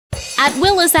At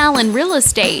Willis Allen Real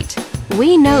Estate,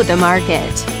 we know the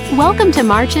market. Welcome to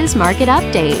March's Market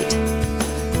Update.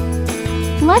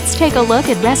 Let's take a look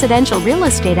at residential real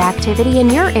estate activity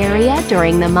in your area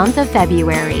during the month of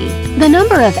February. The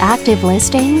number of active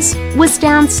listings was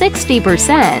down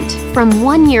 60% from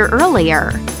 1 year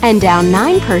earlier and down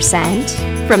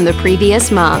 9% from the previous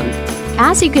month.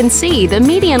 As you can see, the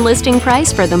median listing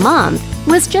price for the month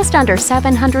was just under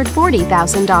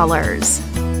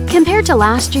 $740,000. Compared to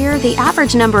last year, the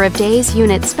average number of days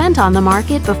units spent on the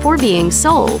market before being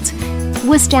sold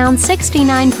was down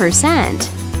 69%.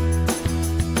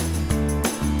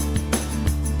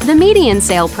 The median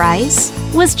sale price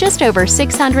was just over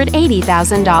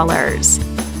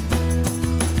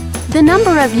 $680,000. The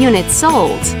number of units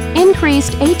sold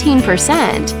increased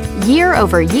 18% year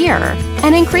over year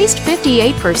and increased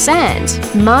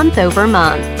 58% month over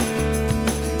month.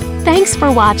 Thanks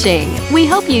for watching. We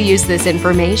hope you use this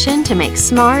information to make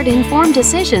smart, informed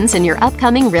decisions in your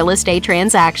upcoming real estate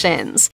transactions.